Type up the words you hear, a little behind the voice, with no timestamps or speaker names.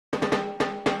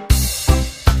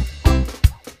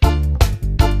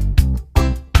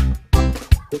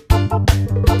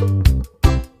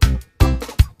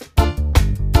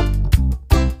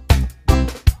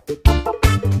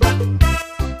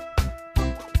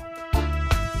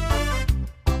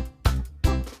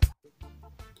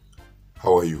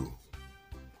How are you?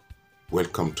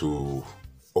 Welcome to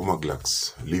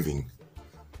Omaglax Living,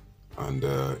 and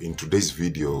in today's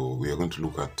video we are going to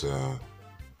look at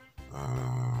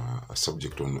a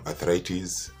subject on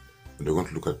arthritis, and we're going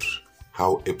to look at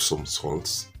how Epsom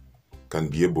salts can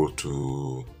be able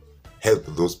to help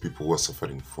those people who are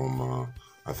suffering from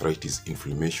arthritis,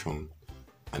 inflammation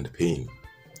and pain.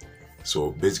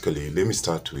 So basically, let me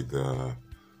start with a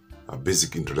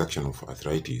basic introduction of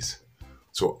arthritis.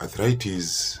 So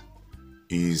arthritis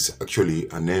is actually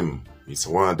a name, it's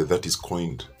a word that is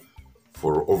coined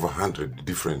for over 100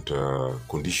 different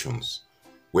conditions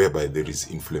whereby there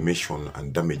is inflammation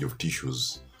and damage of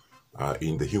tissues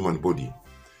in the human body.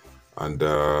 And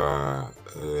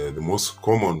the most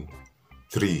common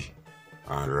three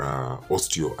are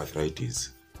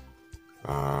osteoarthritis,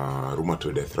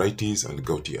 rheumatoid arthritis and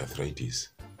gouty arthritis.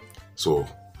 So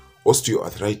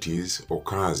osteoarthritis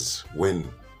occurs when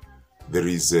there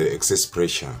is excess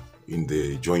pressure in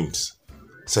the joints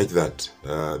such that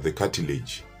the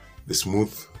cartilage, the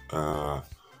smooth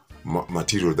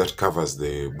material that covers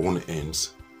the bone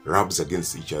ends, rubs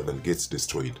against each other and gets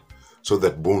destroyed, so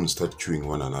that bones start chewing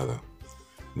one another.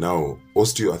 Now,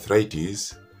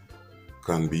 osteoarthritis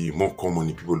can be more common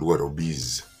in people who are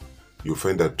obese. You'll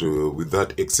find that with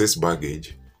that excess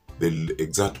baggage, they'll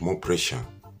exert more pressure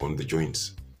on the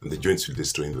joints, and the joints will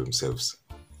destroy themselves.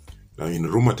 Now, in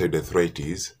rheumatoid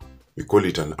arthritis, we call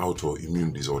it an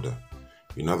autoimmune disorder.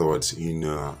 In other words, in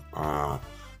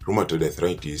rheumatoid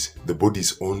arthritis, the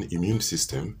body's own immune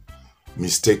system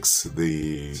mistakes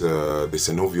the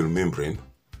synovial membrane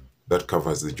that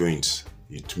covers the joints.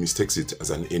 It mistakes it as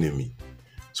an enemy.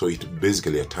 So it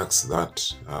basically attacks that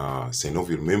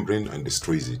synovial membrane and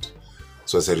destroys it.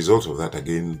 So as a result of that,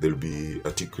 again, there'll be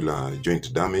articular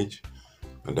joint damage,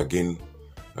 and again,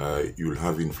 you'll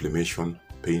have inflammation,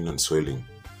 pain and swelling.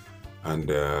 And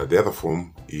the other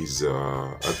form is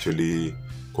actually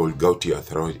called gouty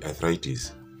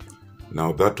arthritis.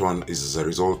 Now that one is as a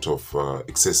result of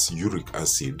excess uric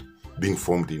acid being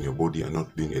formed in your body and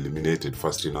not being eliminated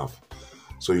fast enough.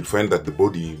 So you'll find that the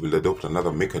body will adopt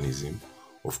another mechanism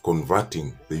of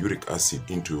converting the uric acid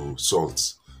into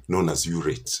salts known as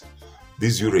urates.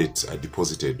 These urates are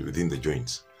deposited within the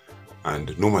joints,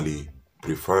 and normally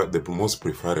the most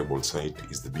preferable site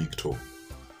is the big toe.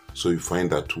 So you find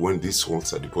that when these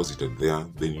salts are deposited there,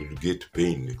 then you get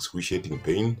pain, excruciating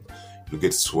pain. You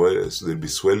get so there'll be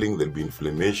swelling, there'll be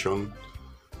inflammation,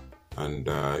 and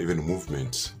even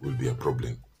movement will be a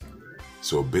problem.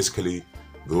 So basically,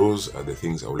 those are the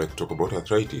things I would like to talk about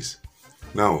arthritis.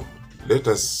 Now, let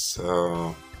us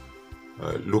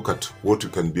look at what you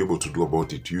can be able to do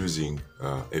about it using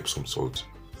Epsom salt.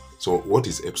 So what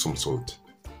is Epsom salt?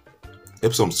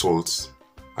 Epsom salts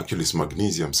actually is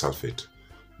magnesium sulfate.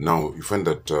 Now, you find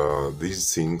that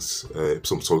these things,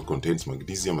 Epsom salt contains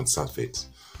magnesium and sulfates.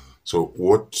 So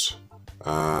what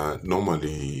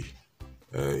normally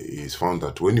is found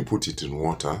that when you put it in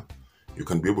water, you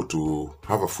can be able to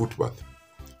have a foot bath.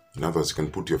 In other words, you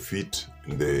can put your feet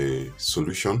in the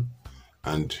solution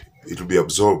and it will be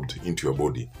absorbed into your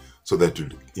body, so that will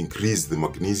increase the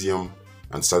magnesium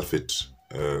and sulfate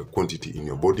quantity in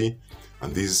your body,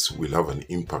 and this will have an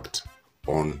impact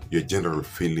on your general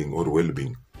feeling or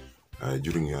well-being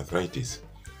during your arthritis.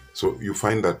 So you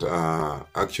find that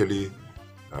actually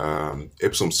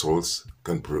Epsom salts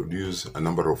can produce a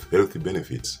number of healthy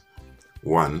benefits.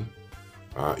 One,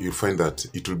 you find that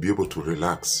it will be able to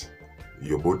relax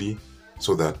your body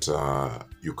so that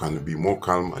you can be more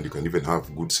calm and you can even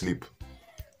have good sleep.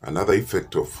 Another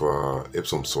effect of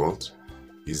Epsom salt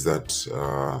is that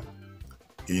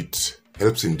it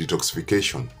helps in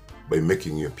detoxification by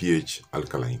making your pH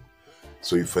alkaline.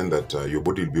 So you find that your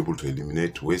body will be able to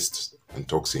eliminate waste and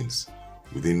toxins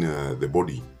within the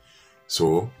body.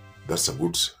 So that's a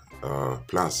good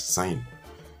plus sign.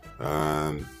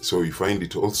 So you find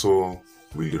it also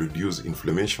will reduce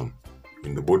inflammation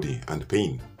in the body and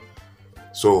pain.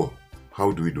 So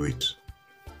how do we do it?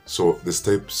 So the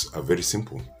steps are very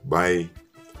simple. Buy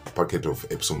a packet of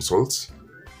Epsom salts.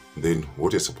 Then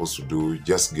what you're supposed to do,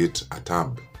 just get a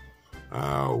tub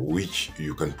which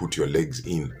you can put your legs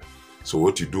in. So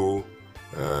what you do,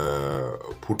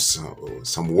 put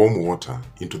some warm water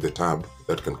into the tub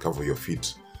that can cover your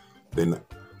feet. Then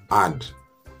add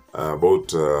about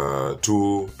 2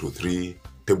 to 3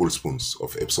 tablespoons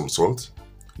of Epsom salt.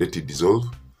 Let it dissolve.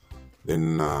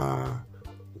 Then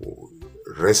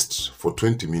rest for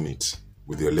 20 minutes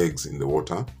with your legs in the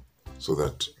water so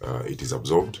that it is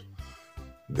absorbed.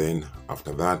 Then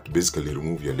after that, basically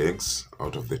remove your legs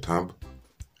out of the tub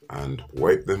and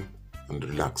wipe them and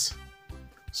relax.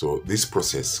 So this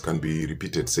process can be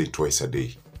repeated, say, twice a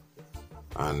day.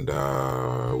 and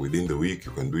within the week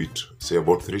you can do it, say,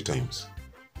 about 3 times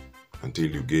until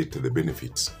you get the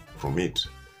benefits from it.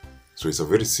 So it's a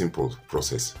very simple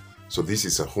process. So this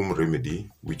is a home remedy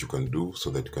which you can do so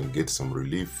that you can get some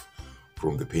relief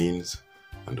from the pains,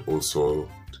 and also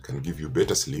it can give you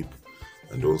better sleep,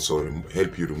 and also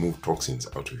help you remove toxins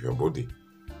out of your body.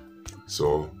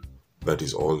 So that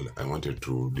is all I wanted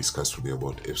to discuss today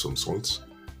about Epsom salts.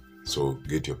 So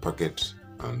get your packet,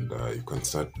 and you can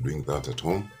start doing that at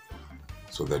home,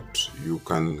 so that you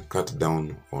can cut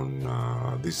down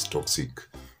on these toxic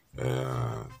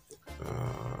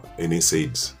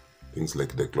NSAIDs, things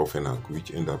like diclofenac,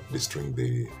 which end up destroying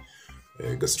the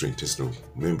gastrointestinal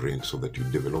membrane, so that you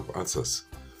develop ulcers.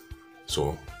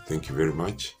 So thank you very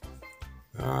much.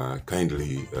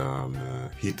 Kindly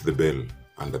hit the bell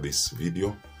under this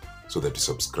video so that you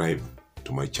subscribe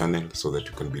to my channel, so that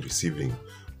you can be receiving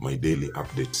my daily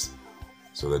updates,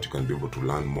 so that you can be able to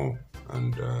learn more,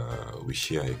 and we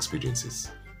share experiences.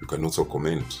 You can also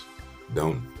comment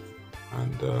down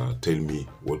and tell me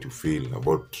what you feel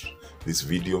about this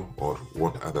video, or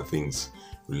what other things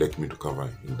you'd like me to cover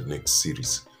in the next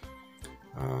series.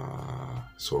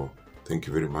 So thank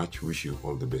you very much. Wish you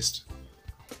all the best.